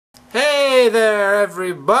Hey there,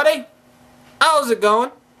 everybody. How's it going?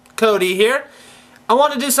 Cody here. I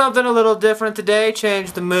want to do something a little different today.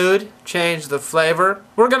 Change the mood, change the flavor.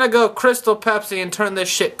 We're gonna go Crystal Pepsi and turn this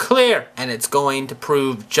shit clear. And it's going to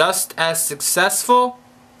prove just as successful,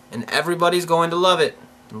 and everybody's going to love it.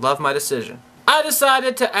 Love my decision. I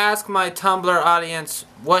decided to ask my Tumblr audience,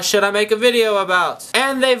 what should I make a video about?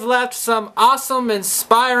 And they've left some awesome,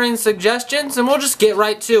 inspiring suggestions, and we'll just get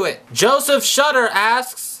right to it. Joseph Shutter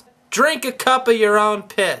asks, drink a cup of your own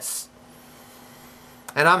piss.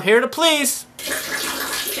 And I'm here to please.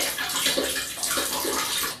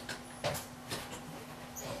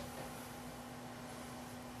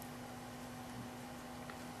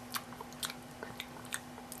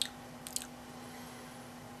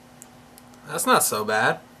 That's not so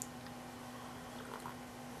bad.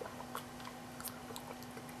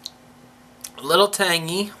 A little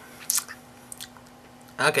tangy.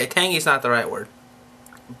 Okay, tangy's not the right word.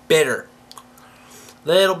 Bitter.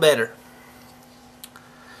 Little bitter.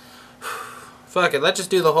 Fuck it, let's just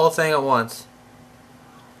do the whole thing at once.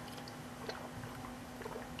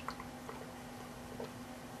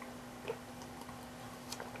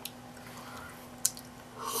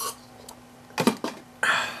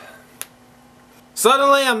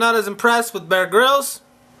 Suddenly, I'm not as impressed with Bear Grylls.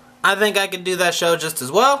 I think I can do that show just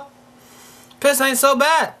as well. Piss ain't so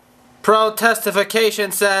bad. Pro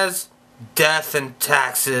Testification says, death and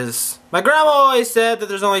taxes. My grandma always said that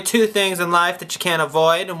there's only two things in life that you can't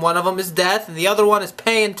avoid, and one of them is death, and the other one is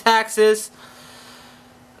paying taxes.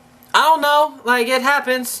 I don't know, like, it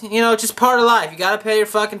happens, you know, it's just part of life. You gotta pay your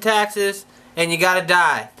fucking taxes, and you gotta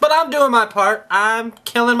die. But I'm doing my part. I'm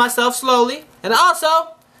killing myself slowly. And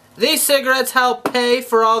also, these cigarettes help pay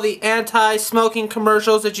for all the anti-smoking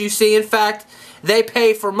commercials that you see. In fact, they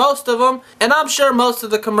pay for most of them, and I'm sure most of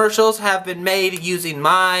the commercials have been made using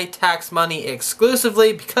my tax money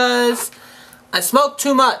exclusively because I smoke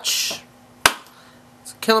too much.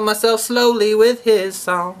 So killing myself slowly with his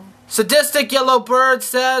song. Sadistic Yellow Bird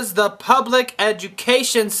says the public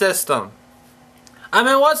education system. I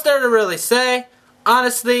mean, what's there to really say?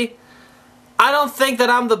 Honestly, I don't think that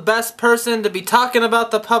I'm the best person to be talking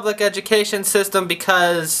about the public education system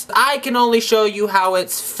because I can only show you how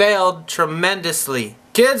it's failed tremendously.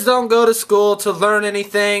 Kids don't go to school to learn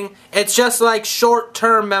anything. It's just like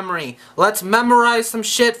short-term memory. Let's memorize some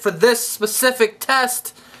shit for this specific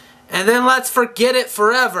test and then let's forget it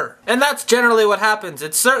forever. And that's generally what happens.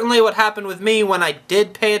 It's certainly what happened with me when I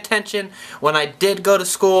did pay attention, when I did go to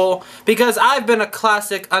school, because I've been a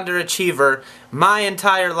classic underachiever my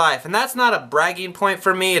entire life. And that's not a bragging point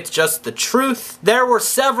for me, it's just the truth. There were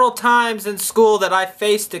several times in school that I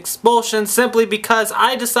faced expulsion simply because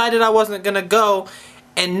I decided I wasn't gonna go,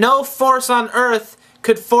 and no force on earth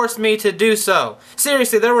could force me to do so.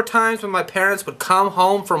 Seriously, there were times when my parents would come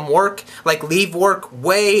home from work, like leave work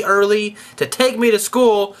way early to take me to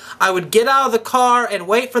school. I would get out of the car and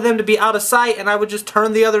wait for them to be out of sight, and I would just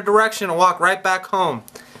turn the other direction and walk right back home.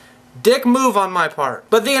 Dick move on my part.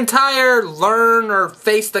 But the entire learn or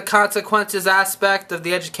face the consequences aspect of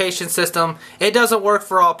the education system, it doesn't work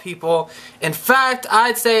for all people. In fact,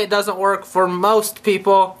 I'd say it doesn't work for most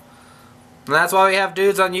people. And that's why we have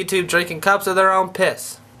dudes on YouTube drinking cups of their own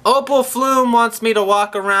piss. Opal Flume wants me to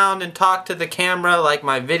walk around and talk to the camera like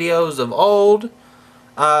my videos of old.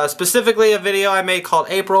 Specifically a video I made called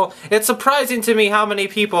April. It's surprising to me how many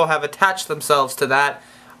people have attached themselves to that.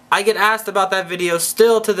 I get asked about that video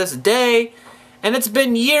still to this day, and it's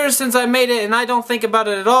been years since I made it and I don't think about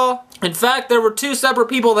it at all. In fact, there were two separate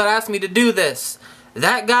people that asked me to do this.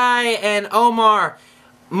 That guy and Omar,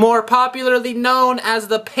 more popularly known as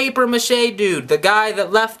the paper mache dude, the guy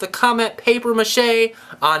that left the comment paper mache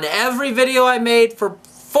on every video I made for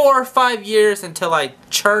 4 or 5 years until I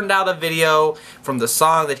churned out a video from the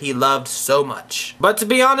song that he loved so much. But to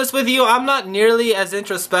be honest with you, I'm not nearly as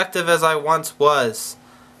introspective as I once was.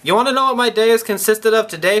 You want to know what my day has consisted of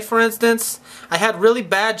today, for instance? I had really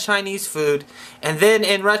bad Chinese food, and then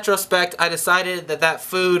in retrospect I decided that that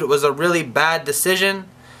food was a really bad decision.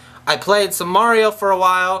 I played some Mario for a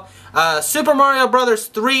while. Super Mario Bros.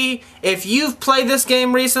 3, if you've played this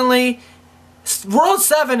game recently, World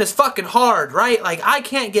 7 is fucking hard, right? Like, I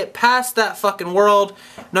can't get past that fucking world.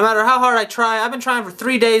 No matter how hard I try. I've been trying for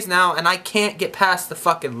 3 days now, and I can't get past the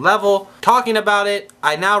fucking level. Talking about it,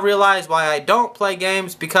 I now realize why I don't play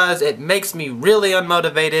games, because it makes me really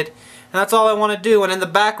unmotivated. And that's all I want to do. And in the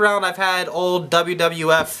background, I've had old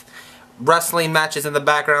WWF wrestling matches in the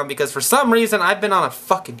background because for some reason I've been on a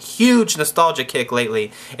fucking huge nostalgia kick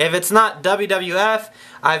lately. If it's not WWF,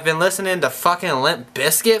 I've been listening to fucking Limp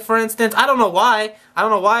Bizkit, for instance. I don't know why.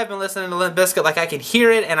 I've been listening to Limp Bizkit. Like, I can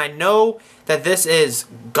hear it and I know that this is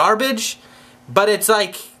garbage, but it's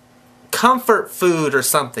like comfort food or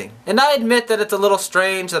something. And I admit that it's a little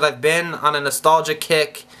strange that I've been on a nostalgia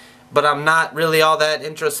kick, but I'm not really all that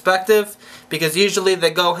introspective, because usually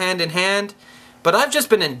they go hand in hand. But I've just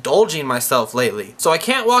been indulging myself lately. So I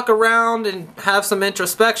can't walk around and have some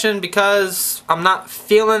introspection because I'm not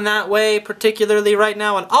feeling that way particularly right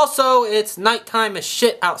now. And also, it's nighttime as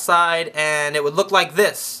shit outside and it would look like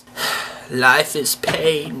this. Life is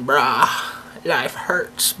pain, brah. Life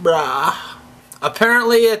hurts, brah.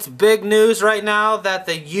 Apparently, it's big news right now that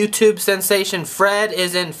the YouTube sensation Fred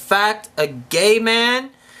is in fact a gay man.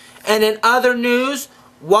 And in other news,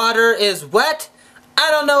 water is wet. I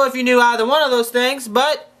don't know if you knew either one of those things,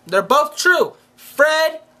 but they're both true.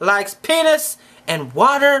 Fred likes penis, and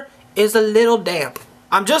water is a little damp.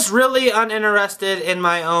 I'm just really uninterested in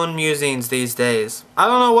my own musings these days. I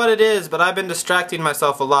don't know what it is, but I've been distracting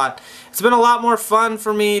myself a lot. It's been a lot more fun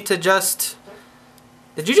for me to just...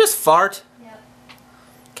 Did you just fart? Yep.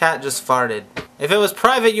 Cat just farted. If it was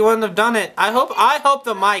private, you wouldn't have done it. I hope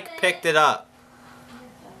the mic picked it up.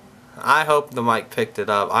 I hope the mic picked it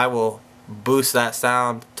up. I will boost that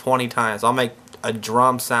sound 20 times. I'll make a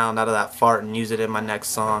drum sound out of that fart and use it in my next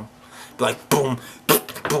song. Be like boom, boom,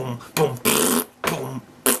 boom, boom, boom,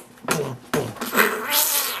 boom, boom.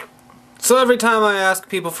 So every time I ask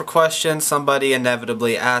people for questions, somebody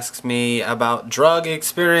inevitably asks me about drug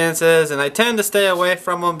experiences, and I tend to stay away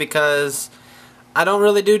from them because I don't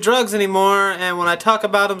really do drugs anymore, and when I talk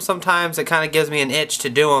about them sometimes it kind of gives me an itch to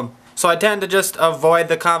do them. So I tend to just avoid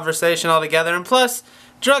the conversation altogether, and plus,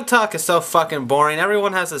 drug talk is so fucking boring.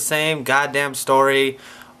 Everyone has the same goddamn story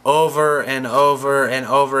over and over and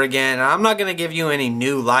over again. And I'm not going to give you any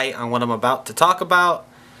new light on what I'm about to talk about.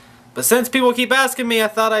 But since people keep asking me, I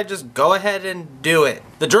thought I'd just go ahead and do it.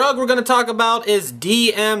 The drug we're going to talk about is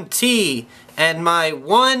DMT and my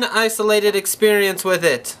one isolated experience with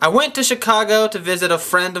it. I went to Chicago to visit a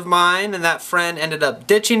friend of mine, and that friend ended up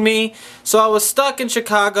ditching me. So I was stuck in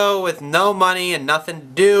Chicago with no money and nothing to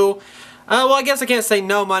do. Well, I guess I can't say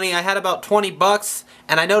no money. I had about 20 bucks,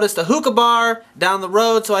 and I noticed a hookah bar down the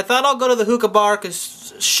road, so I thought I'll go to the hookah bar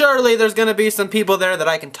because surely there's going to be some people there that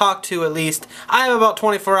I can talk to at least. I have about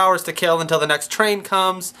 24 hours to kill until the next train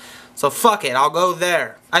comes, so fuck it, I'll go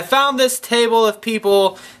there. I found this table of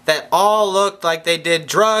people that all looked like they did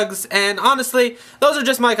drugs, and honestly, those are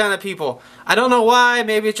just my kind of people. I don't know why,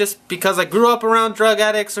 maybe it's just because I grew up around drug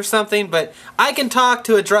addicts or something, but I can talk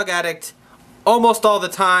to a drug addict almost all the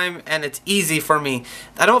time, and it's easy for me.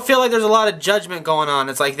 I don't feel like there's a lot of judgment going on.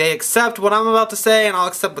 It's like they accept what I'm about to say, and I'll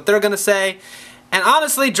accept what they're going to say. And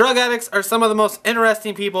honestly, drug addicts are some of the most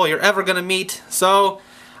interesting people you're ever going to meet. So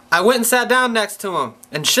I went and sat down next to them.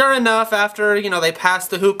 And sure enough, after, you know, they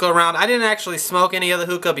passed the hookah around, I didn't actually smoke any of the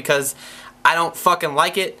hookah because I don't fucking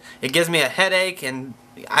like it. It gives me a headache, and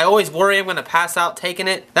I always worry I'm going to pass out taking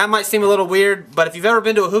it. That might seem a little weird, but if you've ever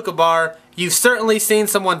been to a hookah bar, you've certainly seen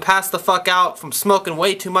someone pass the fuck out from smoking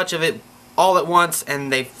way too much of it all at once,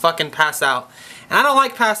 and they fucking pass out. And I don't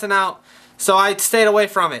like passing out, so I stayed away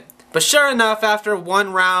from it. But sure enough, after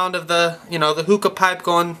one round of the, you know, the hookah pipe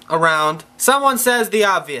going around, someone says the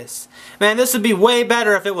obvious. Man, this would be way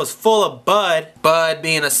better if it was full of bud. Bud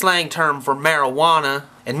being a slang term for marijuana.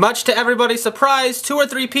 And much to everybody's surprise, 2 or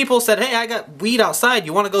 3 people said, hey, I got weed outside.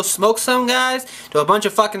 You want to go smoke some, guys? To a bunch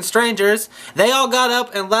of fucking strangers. They all got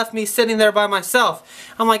up and left me sitting there by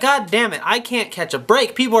myself. I'm like, God damn it, I can't catch a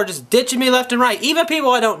break. People are just ditching me left and right. Even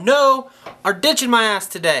people I don't know are ditching my ass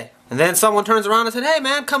today. And then someone turns around and said, hey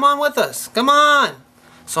man, come on with us. Come on.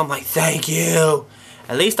 So I'm like, thank you.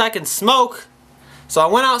 At least I can smoke. So I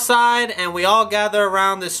went outside, and we all gather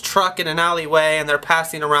around this truck in an alleyway, and they're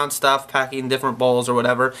passing around stuff, packing different bowls or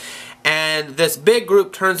whatever. And this big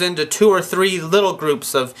group turns into 2 or 3 little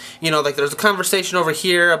groups of, you know, like there's a conversation over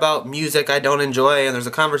here about music I don't enjoy, and there's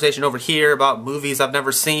a conversation over here about movies I've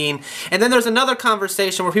never seen. And then there's another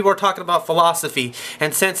conversation where people are talking about philosophy.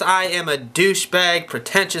 And since I am a douchebag,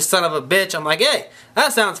 pretentious son of a bitch, I'm like, hey,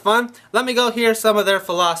 that sounds fun. Let me go hear some of their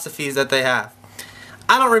philosophies that they have.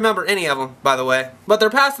 I don't remember any of them, by the way. But they're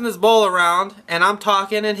passing this bowl around, and I'm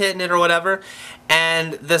talking and hitting it or whatever,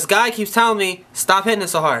 and this guy keeps telling me, stop hitting it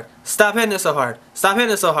so hard. Stop hitting it so hard. Stop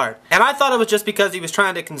hitting it so hard. And I thought it was just because he was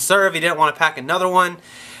trying to conserve. He didn't want to pack another one.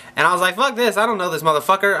 And I was like, fuck this. I don't know this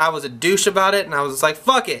motherfucker. I was a douche about it, and I was just like,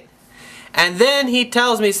 fuck it. And then he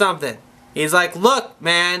tells me something. He's like, look,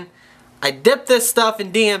 man, I dipped this stuff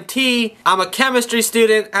in DMT. I'm a chemistry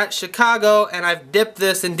student at Chicago, and I've dipped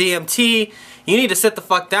this in DMT. You need to sit the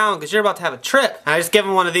fuck down because you're about to have a trip. And I just give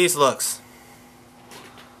him one of these looks.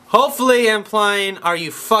 Hopefully implying, are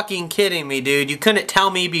you fucking kidding me, dude? You couldn't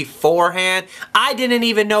tell me beforehand? I didn't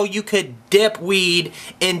even know you could dip weed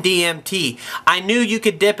in DMT. I knew you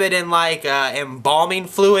could dip it in like embalming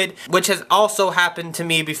fluid, which has also happened to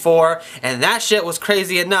me before, and that shit was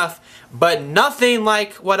crazy enough, but nothing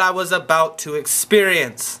like what I was about to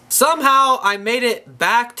experience. Somehow I made it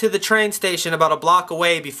back to the train station about a block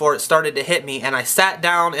away before it started to hit me, and I sat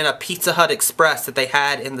down in a Pizza Hut Express that they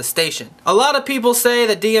had in the station. A lot of people say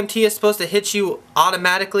that DMT is supposed to hit you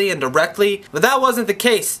automatically and directly, but that wasn't the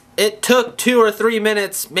case. It took 2 or 3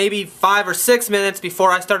 minutes, maybe 5 or 6 minutes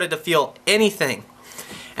before I started to feel anything.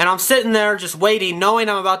 And I'm sitting there just waiting, knowing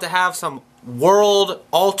I'm about to have some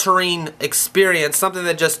world-altering experience, something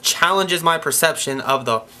that just challenges my perception of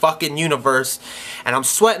the fucking universe. And I'm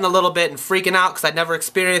sweating a little bit and freaking out because I'd never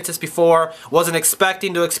experienced this before, wasn't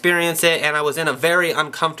expecting to experience it, and I was in a very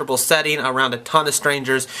uncomfortable setting around a ton of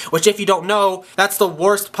strangers, which, if you don't know, that's the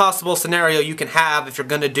worst possible scenario you can have if you're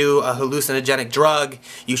going to do a hallucinogenic drug.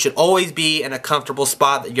 You should always be in a comfortable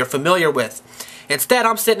spot that you're familiar with. Instead,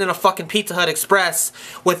 I'm sitting in a fucking Pizza Hut Express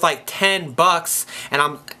with like $10, and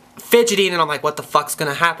I'm fidgeting, and I'm like, what the fuck's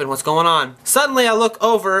gonna happen? What's going on? Suddenly I look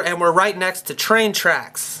over and we're right next to train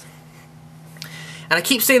tracks. And I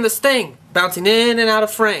keep seeing this thing bouncing in and out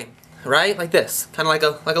of frame, right? Like this. Kind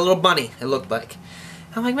of like a little bunny, it looked like.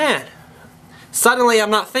 I'm like, man. Suddenly I'm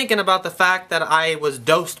not thinking about the fact that I was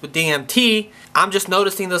dosed with DMT. I'm just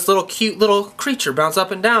noticing this little cute little creature bounce up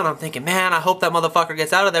and down. I'm thinking, man, I hope that motherfucker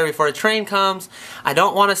gets out of there before a train comes. I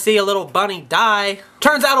don't want to see a little bunny die.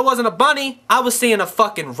 Turns out it wasn't a bunny. I was seeing a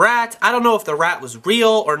fucking rat. I don't know if the rat was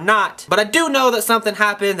real or not, but I do know that something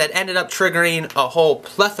happened that ended up triggering a whole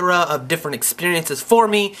plethora of different experiences for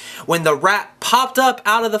me when the rat popped up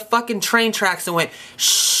out of the fucking train tracks and went,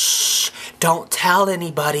 shh, don't tell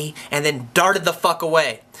anybody, and then darted the fuck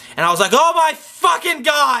away. And I was like, oh my fucking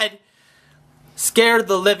god! Scared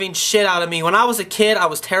the living shit out of me. When I was a kid, I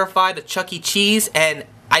was terrified of Chuck E. Cheese, and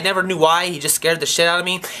I never knew why. He just scared the shit out of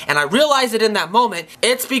me. And I realized it in that moment.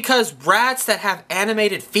 It's because rats that have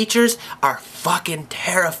animated features are fucking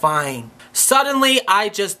terrifying. Suddenly, I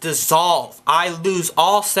just dissolve. I lose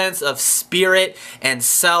all sense of spirit and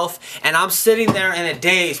self, and I'm sitting there in a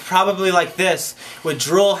daze, probably like this, with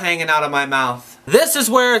drool hanging out of my mouth. This is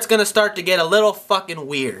where it's gonna start to get a little fucking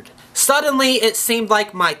weird. Suddenly, it seemed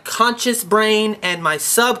like my conscious brain and my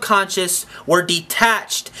subconscious were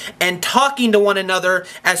detached and talking to one another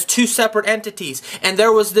as two separate entities. And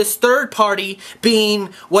there was this third party,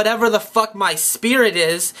 being whatever the fuck my spirit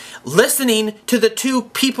is, listening to the two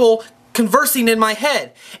people conversing in my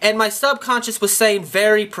head. And my subconscious was saying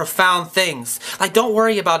very profound things. Like, don't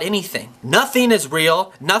worry about anything. Nothing is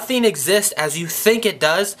real. Nothing exists as you think it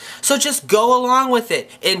does. So just go along with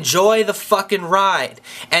it. Enjoy the fucking ride.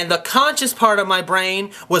 And the conscious part of my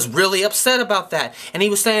brain was really upset about that. And he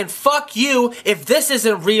was saying, fuck you. If this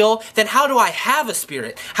isn't real, then how do I have a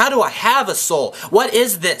spirit? How do I have a soul? What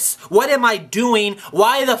is this? What am I doing?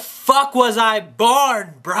 Why the fuck was I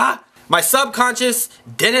born, bruh? My subconscious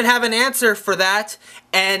didn't have an answer for that,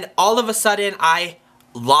 and all of a sudden I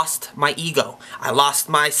lost my ego. I lost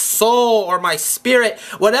my soul or my spirit.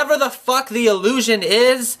 Whatever the fuck the illusion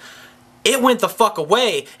is, it went the fuck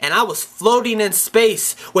away, and I was floating in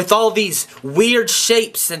space with all these weird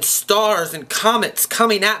shapes and stars and comets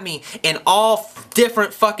coming at me in all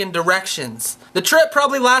different fucking directions. The trip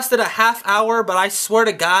probably lasted a half hour, but I swear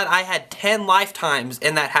to God, I had 10 lifetimes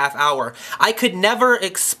in that half hour. I could never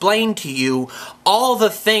explain to you all the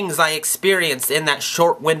things I experienced in that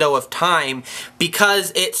short window of time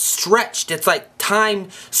because it stretched. It's like time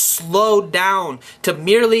slowed down to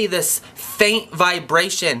merely this faint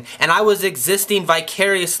vibration, and I was existing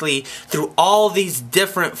vicariously through all these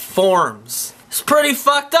different forms. It's pretty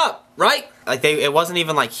fucked up, right? Like, it wasn't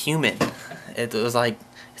even like human. It was like,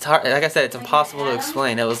 it's hard, like I said, it's impossible to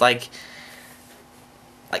explain. It was like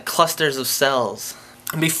clusters of cells.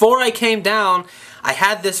 And before I came down, I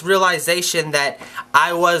had this realization that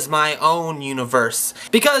I was my own universe.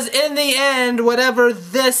 Because in the end, whatever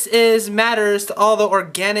this is matters to all the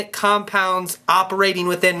organic compounds operating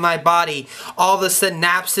within my body, all the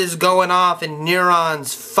synapses going off and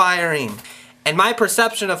neurons firing. And my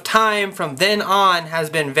perception of time from then on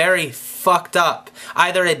has been very fucked up.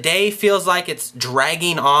 Either a day feels like it's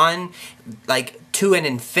dragging on, like to an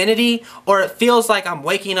infinity, or it feels like I'm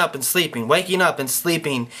waking up and sleeping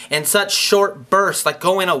in such short bursts, like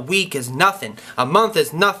going a week is nothing, a month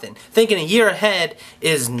is nothing, thinking a year ahead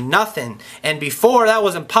is nothing, and before that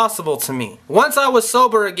was impossible to me. Once I was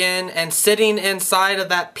sober again and sitting inside of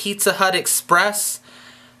that Pizza Hut Express,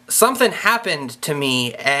 something happened to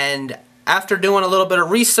me, and after doing a little bit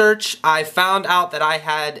of research, I found out that I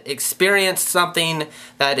had experienced something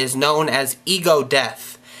that is known as ego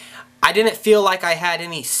death. I didn't feel like I had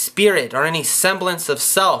any spirit or any semblance of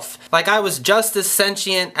self. Like I was just as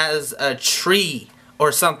sentient as a tree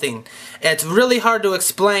or something. It's really hard to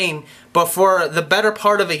explain, but for the better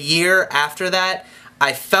part of a year after that,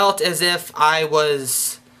 I felt as if I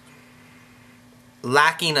was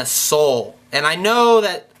lacking a soul. And I know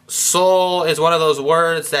that soul is one of those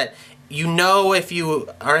words that you know, if you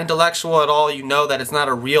are intellectual at all, you know that it's not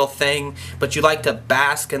a real thing, but you like to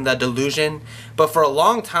bask in the delusion. But for a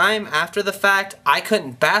long time after the fact, I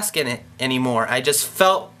couldn't bask in it anymore. I just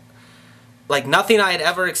felt like nothing I had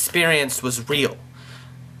ever experienced was real.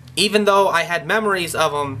 Even though I had memories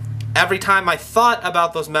of them, every time I thought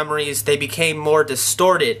about those memories, they became more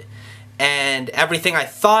distorted. And everything I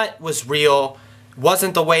thought was real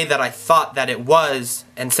wasn't the way that I thought that it was,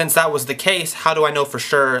 and since that was the case, how do I know for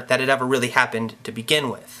sure that it ever really happened to begin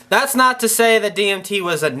with? That's not to say that DMT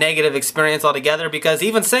was a negative experience altogether, because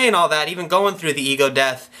even saying all that, even going through the ego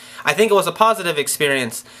death, I think it was a positive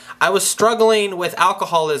experience. I was struggling with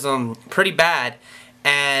alcoholism pretty bad,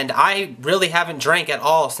 and I really haven't drank at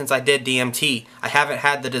all since I did DMT. I haven't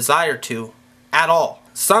had the desire to at all.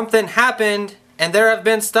 Something happened, and there have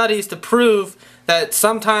been studies to prove that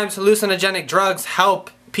sometimes hallucinogenic drugs help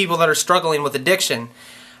people that are struggling with addiction.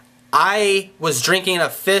 I was drinking a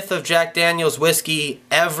fifth of Jack Daniel's whiskey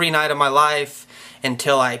every night of my life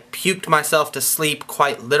until I puked myself to sleep,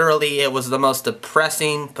 quite literally. It was the most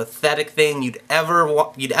depressing, pathetic thing you'd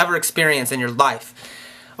ever experience in your life,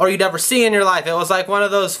 or you'd ever see in your life. It was like one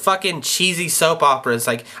of those fucking cheesy soap operas.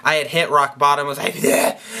 Like, I had hit rock bottom, I was like,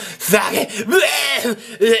 fuck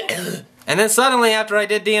it. And then suddenly, after I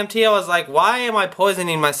did DMT, I was like, why am I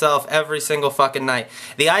poisoning myself every single fucking night?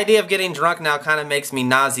 The idea of getting drunk now kind of makes me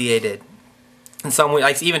nauseated. In some way,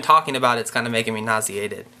 like, even talking about it's kind of making me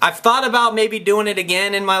nauseated. I've thought about maybe doing it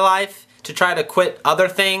again in my life to try to quit other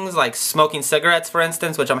things, like smoking cigarettes, for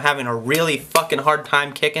instance, which I'm having a really fucking hard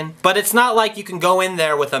time kicking. But it's not like you can go in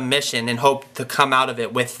there with a mission and hope to come out of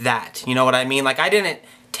it with that. You know what I mean? Like, I didn't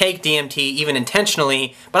take DMT even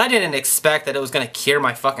intentionally, but I didn't expect that it was going to cure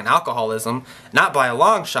my fucking alcoholism. Not by a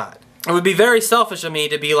long shot. It would be very selfish of me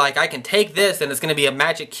to be like, I can take this and it's going to be a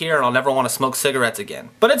magic cure and I'll never want to smoke cigarettes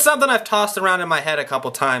again. But it's something I've tossed around in my head a couple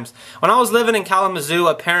times. When I was living in Kalamazoo,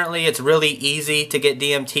 apparently it's really easy to get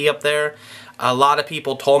DMT up there. A lot of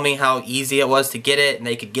people told me how easy it was to get it, and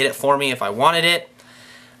they could get it for me if I wanted it.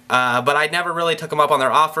 But I never really took them up on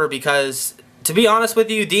their offer because, to be honest with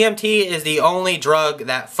you, DMT is the only drug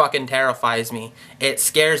that fucking terrifies me. It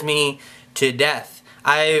scares me to death.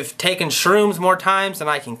 I've taken shrooms more times than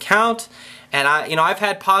I can count, and I've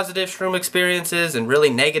had positive shroom experiences and really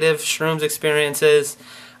negative shrooms experiences.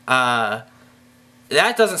 That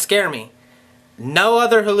doesn't scare me. No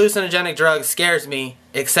other hallucinogenic drug scares me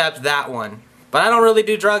except that one. But I don't really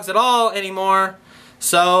do drugs at all anymore.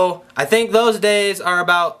 So, I think those days are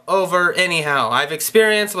about over anyhow. I've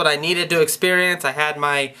experienced what I needed to experience. I had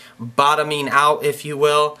my bottoming out, if you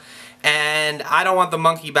will. And I don't want the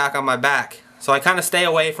monkey back on my back. So I kind of stay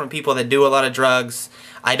away from people that do a lot of drugs.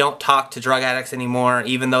 I don't talk to drug addicts anymore,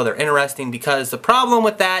 even though they're interesting, because the problem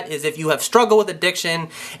with that is if you have struggled with addiction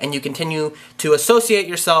and you continue to associate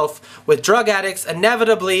yourself with drug addicts,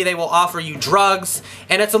 inevitably they will offer you drugs,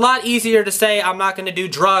 and it's a lot easier to say I'm not going to do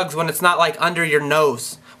drugs when it's not like under your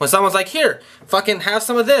nose. When someone's like, here, fucking have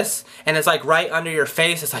some of this, and it's like right under your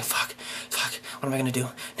face, it's like, fuck, what am I going to do?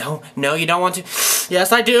 No, you don't want to.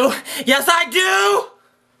 Yes, I do. Yes, I do!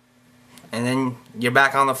 And then you're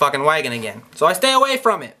back on the fucking wagon again. So I stay away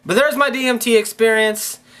from it. But there's my DMT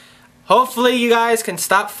experience. Hopefully you guys can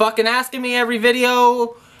stop fucking asking me every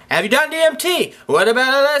video, have you done DMT? What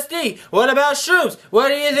about LSD? What about shrooms? What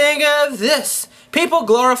do you think of this? People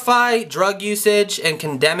glorify drug usage and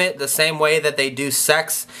condemn it the same way that they do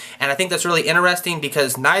sex, and I think that's really interesting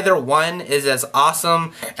because neither one is as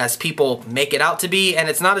awesome as people make it out to be, and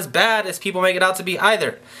it's not as bad as people make it out to be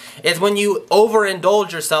either. It's when you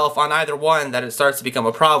overindulge yourself on either one that it starts to become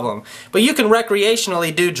a problem. But you can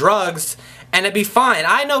recreationally do drugs and it'd be fine.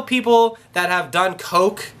 I know people that have done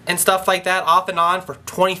coke and stuff like that off and on for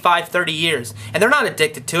 25, 30 years, and they're not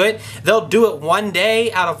addicted to it. They'll do it one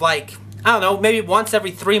day out of like, I don't know, maybe once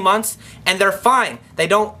every 3 months, and they're fine. They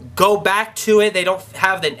don't go back to it. They don't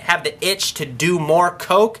have the itch to do more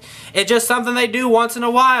coke. It's just something they do once in a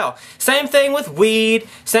while. Same thing with weed.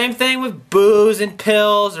 Same thing with booze and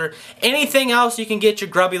pills or anything else you can get your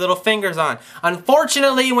grubby little fingers on.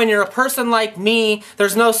 Unfortunately, when you're a person like me,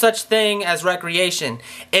 there's no such thing as recreation.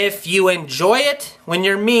 If you enjoy it, when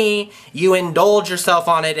you're me, you indulge yourself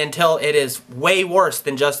on it until it is way worse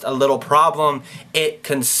than just a little problem. It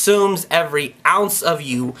consumes every ounce of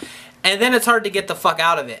you, and then it's hard to get the fuck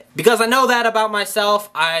out of it. Because I know that about myself,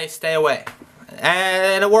 I stay away.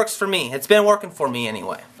 And it works for me. It's been working for me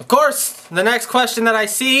anyway. Of course, the next question that I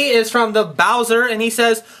see is from the Bowser, and he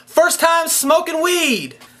says, first time smoking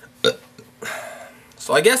weed.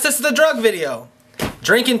 So I guess this is the drug video.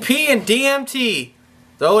 Drinking Pee and DMT.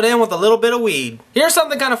 Throw it in with a little bit of weed. Here's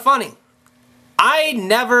something kind of funny. I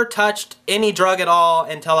never touched any drug at all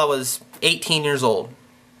until I was 18 years old.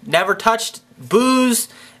 Never touched booze,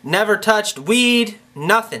 never touched weed,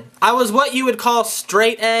 nothing. I was what you would call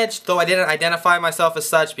straight edge, though I didn't identify myself as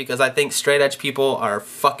such because I think straight edge people are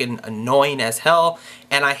fucking annoying as hell,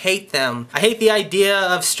 and I hate them. I hate the idea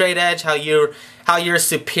of straight edge, how you're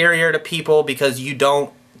superior to people because you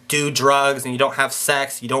don't do drugs and you don't have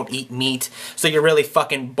sex, you don't eat meat, so you're really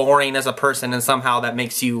fucking boring as a person, and somehow that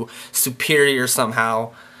makes you superior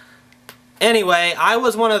somehow. Anyway, I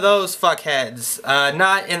was one of those fuckheads.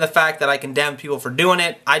 Not in the fact that I condemn people for doing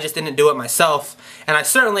it, I just didn't do it myself. And I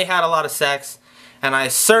certainly had a lot of sex, and I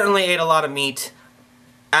certainly ate a lot of meat.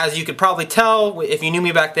 As you could probably tell if you knew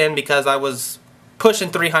me back then, because I was pushing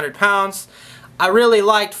 300 pounds, I really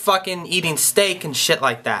liked fucking eating steak and shit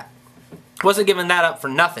like that. Wasn't giving that up for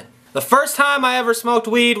nothing. The first time I ever smoked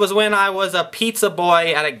weed was when I was a pizza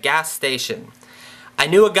boy at a gas station. I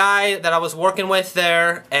knew a guy that I was working with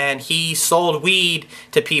there, and he sold weed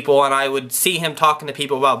to people, and I would see him talking to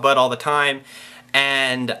people about bud all the time.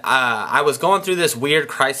 And I was going through this weird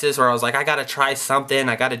crisis where I was like, I gotta try something,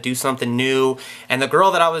 I gotta do something new. And the girl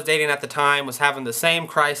that I was dating at the time was having the same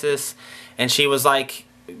crisis, and she was like,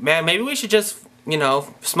 man, maybe we should just, you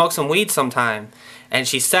know, smoke some weed sometime. And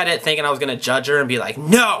she said it thinking I was gonna judge her and be like,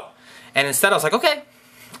 no! And instead I was like, okay.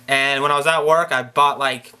 And when I was at work, I bought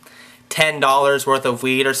like $10 worth of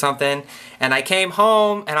weed or something, and I came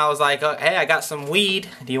home and I was like, oh, hey, I got some weed,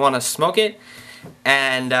 do you want to smoke it?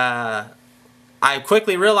 And I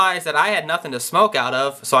quickly realized that I had nothing to smoke out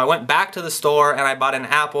of, so I went back to the store and I bought an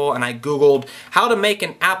apple, and I googled how to make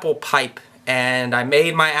an apple pipe, and I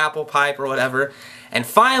made my apple pipe or whatever. And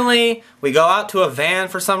finally we go out to a van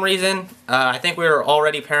for some reason. I think we were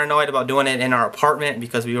already paranoid about doing it in our apartment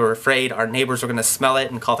because we were afraid our neighbors were gonna smell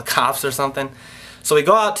it and call the cops or something. So we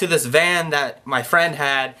go out to this van that my friend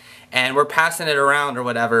had, and we're passing it around or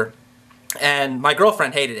whatever, and my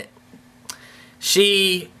girlfriend hated it.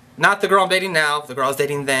 She, not the girl I'm dating now, the girl I was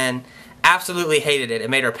dating then, absolutely hated it.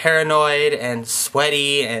 It made her paranoid and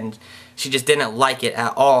sweaty, and she just didn't like it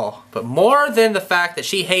at all. But more than the fact that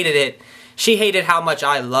she hated it, she hated how much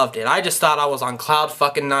I loved it. I just thought I was on cloud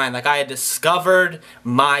fucking nine, like I had discovered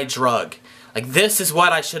my drug. Like, this is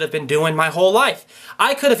what I should have been doing my whole life.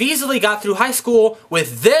 I could have easily got through high school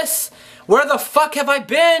with this. Where the fuck have I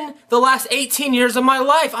been the last 18 years of my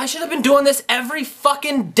life? I should have been doing this every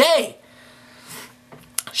fucking day.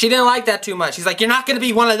 She didn't like that too much. She's like, you're not going to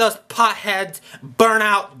be one of those potheads,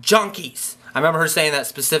 burnout junkies. I remember her saying that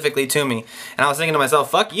specifically to me. And I was thinking to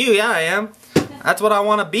myself, fuck you, yeah I am. That's what I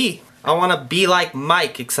want to be. I want to be like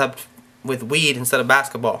Mike, except with weed instead of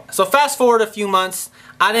basketball. So fast forward a few months,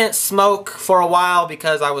 I didn't smoke for a while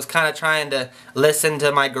because I was kind of trying to listen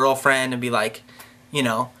to my girlfriend and be like, you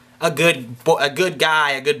know, a good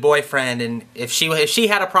guy, a good boyfriend, and if she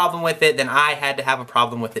had a problem with it, then I had to have a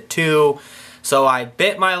problem with it too. So I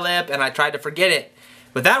bit my lip and I tried to forget it.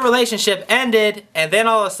 But that relationship ended, and then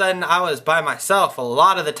all of a sudden I was by myself a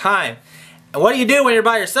lot of the time. And what do you do when you're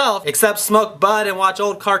by yourself except smoke bud and watch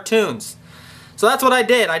old cartoons? So that's what I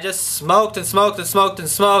did. I just smoked and smoked and smoked and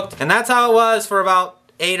smoked, and that's how it was for about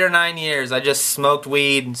 8 or 9 years. I just smoked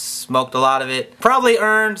weed and smoked a lot of it. Probably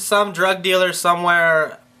earned some drug dealer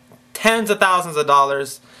somewhere tens of thousands of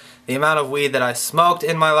dollars the amount of weed that I smoked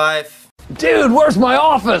in my life. Dude, where's my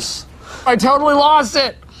office? I totally lost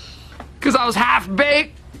it because I was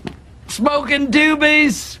half-baked smoking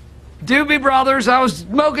doobies. Doobie Brothers. I was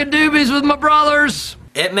smoking doobies with my brothers.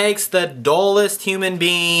 It makes the dullest human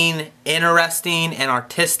being interesting and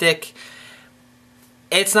artistic.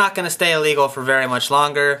 It's not going to stay illegal for very much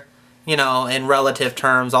longer. You know, in relative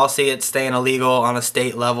terms, I'll see it staying illegal on a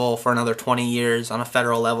state level for another 20 years, on a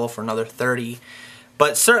federal level for another 30.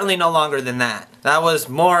 But certainly no longer than that. That was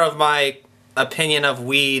more of my opinion of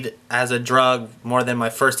weed as a drug more than my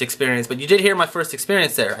first experience, but you did hear my first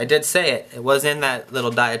experience there. I did say it. It was in that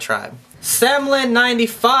little diatribe.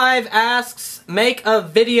 Semlin95 asks, make a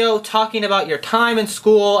video talking about your time in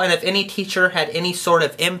school and if any teacher had any sort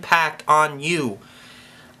of impact on you.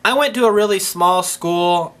 I went to a really small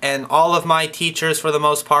school and all of my teachers for the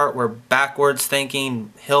most part were backwards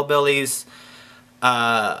thinking hillbillies.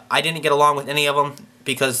 I didn't get along with any of them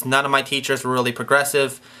because none of my teachers were really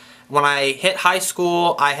progressive. When I hit high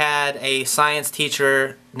school, I had a science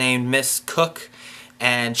teacher named Miss Cook,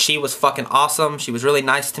 and she was fucking awesome. She was really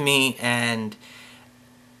nice to me, and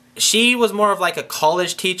she was more of like a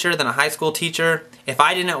college teacher than a high school teacher. If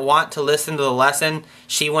I didn't want to listen to the lesson,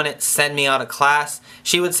 she wouldn't send me out of class.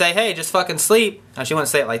 She would say, hey, just fucking sleep. Now, she wouldn't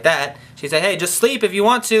say it like that. She'd say, hey, just sleep if you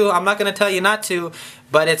want to. I'm not going to tell you not to,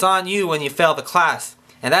 but it's on you when you fail the class.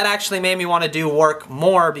 And that actually made me want to do work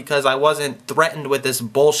more because I wasn't threatened with this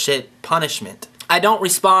bullshit punishment. I don't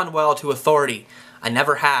respond well to authority. I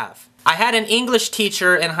never have. I had an English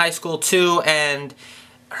teacher in high school too, and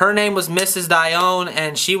her name was Mrs. Dione,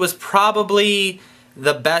 and she was probably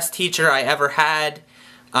the best teacher I ever had.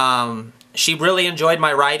 She really enjoyed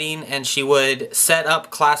my writing, and she would set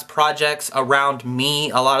up class projects around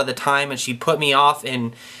me a lot of the time, and she put me off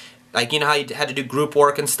in, like, you know how you had to do group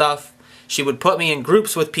work and stuff? She would put me in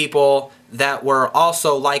groups with people that were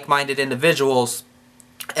also like-minded individuals,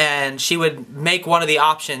 and she would make one of the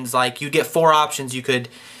options, like you get 4 options. You could,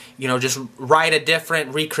 you know, just write a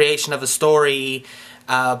different recreation of a story,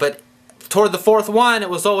 but toward the 4th one, it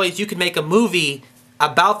was always you could make a movie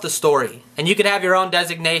about the story, and you could have your own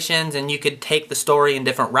designations, and you could take the story in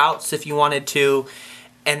different routes if you wanted to.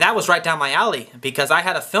 And that was right down my alley because I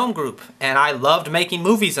had a film group, and I loved making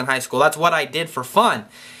movies in high school. That's what I did for fun.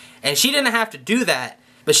 And she didn't have to do that,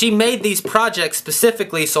 but she made these projects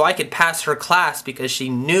specifically so I could pass her class because she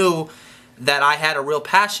knew that I had a real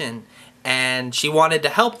passion and she wanted to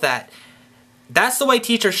help that. That's the way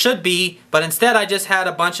teachers should be, but instead I just had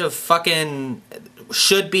a bunch of fucking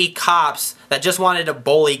should-be cops that just wanted to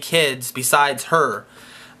bully kids besides her.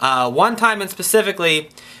 One time in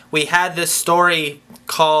specifically, we had this story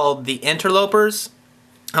called The Interlopers.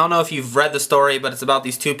 I don't know if you've read the story, but it's about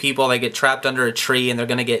these 2 people. They get trapped under a tree and they're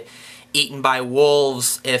going to get eaten by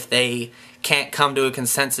wolves if they can't come to a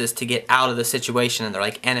consensus to get out of the situation, and they're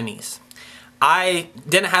like enemies. I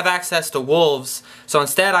didn't have access to wolves, so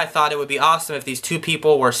instead I thought it would be awesome if these 2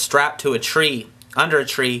 people were strapped to a tree, under a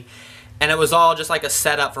tree, and it was all just like a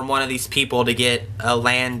setup from one of these people to get a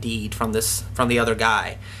land deed from the other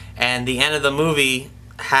guy. And the end of the movie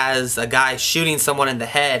has a guy shooting someone in the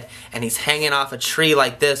head, and he's hanging off a tree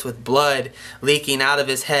like this with blood leaking out of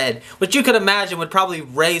his head, which you could imagine would probably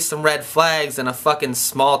raise some red flags in a fucking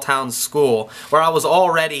small town school where I was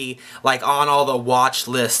already like on all the watch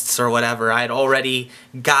lists or whatever. I had already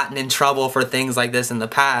gotten in trouble for things like this in the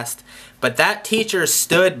past, but that teacher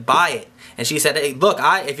stood by it, and she said, hey, look,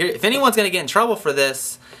 if anyone's gonna get in trouble for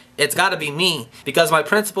this, it's gotta be me, because my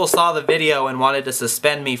principal saw the video and wanted to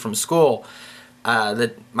suspend me from school.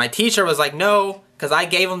 My teacher was like, no, because I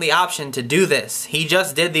gave him the option to do this. He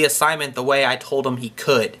just did the assignment the way I told him he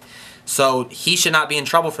could. So he should not be in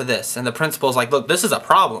trouble for this. And the principal's like, look, this is a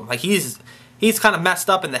problem. Like, he's kind of messed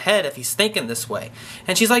up in the head if he's thinking this way.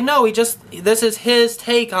 And she's like, no, this is his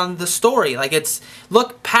take on the story. Like,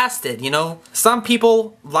 look past it, you know? Some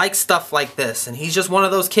people like stuff like this, and he's just one of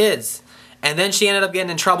those kids. And then she ended up getting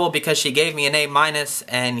in trouble because she gave me an A-,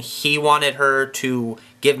 and he wanted her to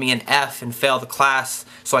give me an F and fail the class,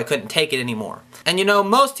 so I couldn't take it anymore. And you know,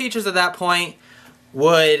 most teachers at that point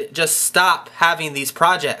would just stop having these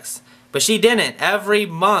projects. But she didn't. Every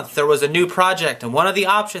month there was a new project, and one of the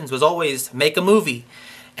options was always make a movie.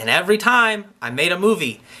 And every time I made a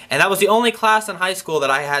movie. And that was the only class in high school that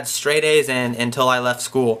I had straight A's in until I left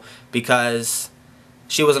school, because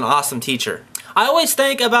she was an awesome teacher. I always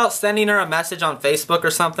think about sending her a message on Facebook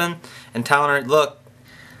or something and telling her, look,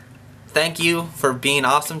 thank you for being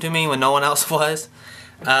awesome to me when no one else was.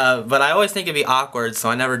 But I always think it'd be awkward, so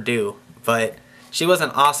I never do. But she was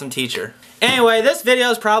an awesome teacher. Anyway, this video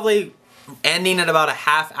is probably ending at about a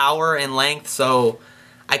 ½ hour in length, so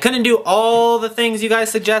I couldn't do all the things you guys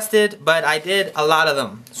suggested, but I did a lot of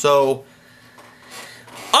them. So,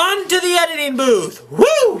 on to the editing booth.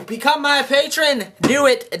 Woo! Become my patron. Do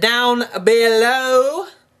it down below.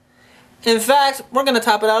 In fact, we're going to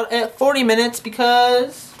top it out at 40 minutes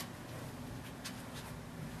because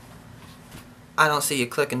I don't see you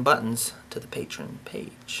clicking buttons to the patron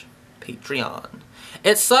page. Patreon.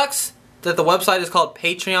 It sucks that the website is called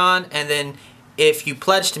Patreon, and then if you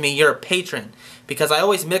pledge to me, you're a patron, because I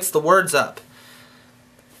always mix the words up.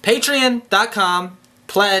 Patreon.com,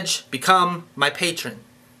 pledge, become my patron.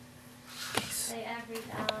 Say every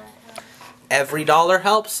dollar helps. Every dollar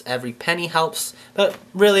helps, every penny helps, but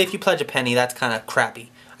really if you pledge a penny, that's kind of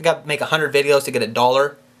crappy. I got to make 100 videos to get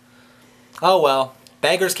 $1. Oh well,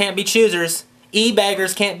 beggars can't be choosers.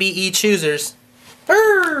 E-beggars can't be e-choosers.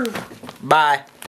 Bye.